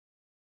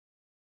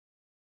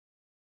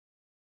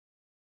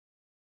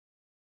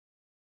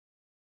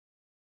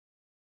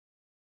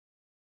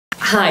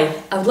Hi,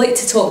 I would like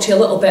to talk to you a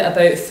little bit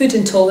about food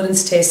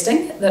intolerance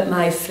testing that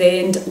my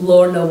friend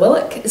Lorna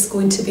Willock is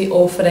going to be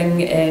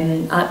offering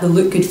at the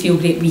Look Good Feel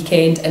Great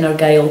weekend in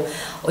Argyll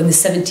on the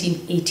 17th,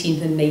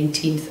 18th and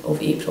 19th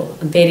of April.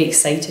 I'm very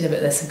excited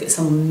about this. I've got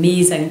some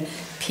amazing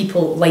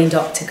people lined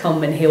up to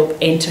come and help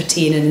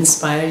entertain and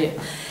inspire you.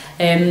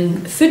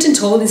 Food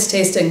intolerance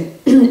testing,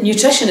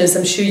 nutrition, as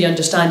I'm sure you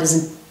understand,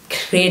 is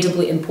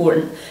incredibly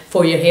important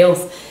for your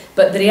health.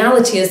 But the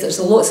reality is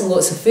there's lots and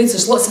lots of foods,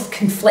 there's lots of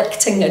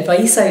conflicting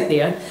advice out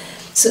there.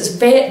 So it's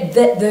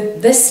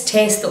this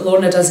test that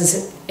Lorna does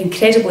is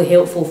incredibly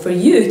helpful for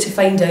you to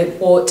find out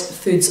what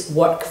foods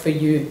work for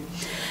you.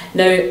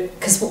 Now,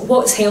 because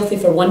what's healthy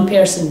for one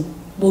person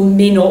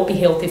may not be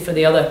healthy for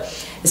the other.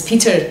 As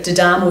Peter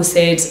D'Adamo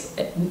said,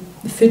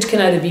 food can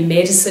either be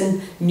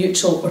medicine,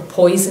 neutral or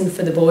poison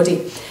for the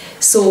body.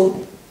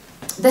 So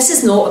this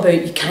is not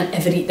about you can't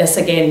ever eat this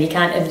again, you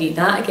can't ever eat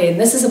that again.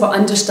 This is about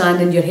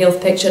understanding your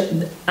health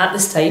picture at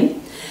this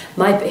time.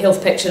 My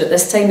health picture at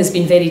this time has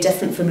been very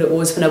different from what it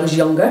was when I was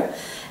younger.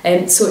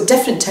 So at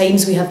different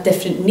times we have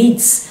different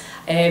needs.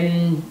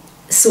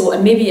 So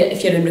and maybe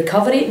if you're in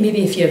recovery,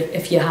 maybe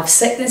if you have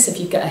sickness, if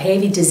you've got a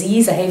heavy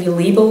disease, a heavy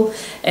label,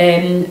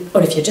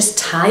 or if you're just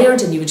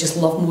tired and you would just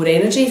love more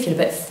energy, if you're a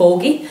bit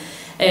foggy.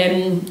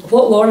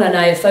 What Lorna and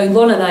I have found,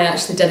 Lorna and I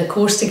actually did a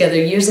course together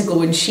years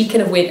ago, and she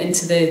kind of went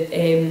into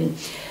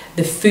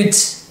the food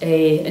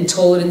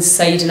intolerance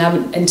side, and I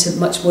went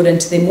much more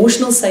into the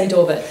emotional side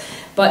of it.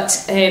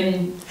 But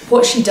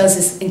what she does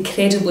is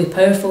incredibly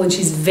powerful, and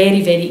she's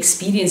very, very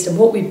experienced. And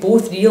what we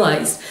both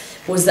realised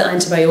was that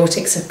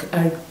antibiotics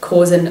are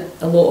causing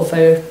a lot of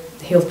our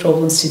health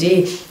problems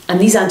today. And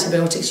these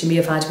antibiotics you may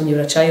have had when you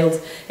were a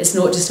child. It's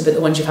not just about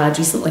the ones you've had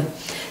recently.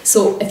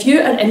 So if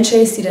you are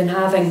interested in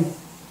having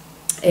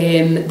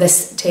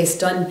this test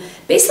done,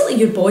 basically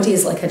your body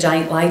is like a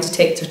giant lie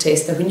detector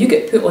tester. When you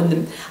get put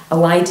on a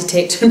lie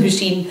detector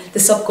machine, the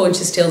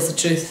subconscious tells the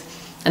truth,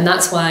 and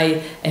that's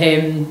why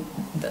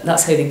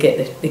that's how they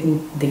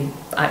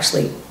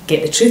actually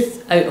get the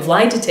truth out of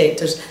lie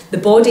detectors. The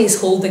body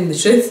is holding the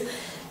truth,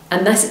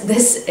 and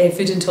this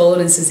food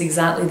intolerance is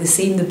exactly the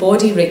same. The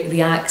body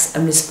reacts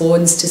and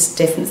responds to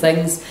different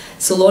things.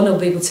 So Lorna will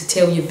be able to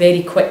tell you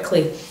very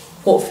quickly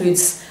what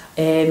foods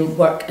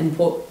work and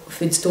what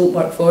foods don't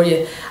work for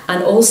you,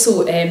 and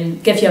also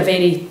give you a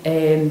very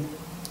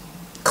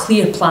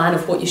clear plan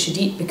of what you should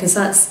eat, because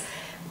that's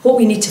what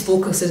we need to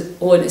focus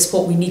on. Is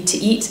what we need to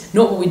eat,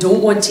 not what we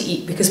don't want to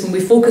eat, because when we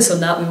focus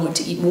on that we want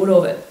to eat more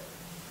of it.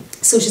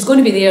 So she's going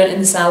to be there in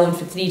the salon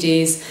for 3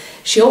 days.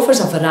 She offers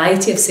a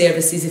variety of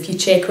services. If you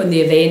check on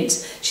the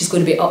event, she's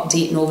going to be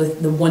updating all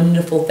the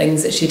wonderful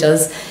things that she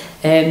does.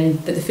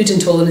 But the food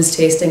intolerance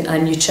testing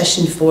and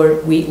nutrition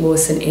for weight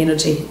loss and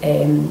energy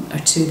are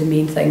two of the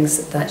main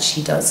things that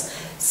she does.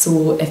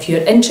 So if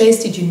you're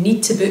interested, you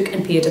need to book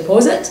and pay a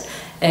deposit.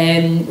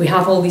 We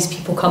have all these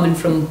people coming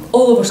from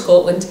all over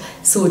Scotland,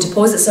 so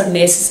deposits are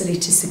necessary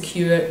to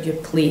secure your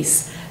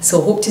place.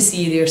 So hope to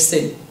see you there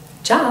soon.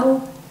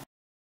 Ciao!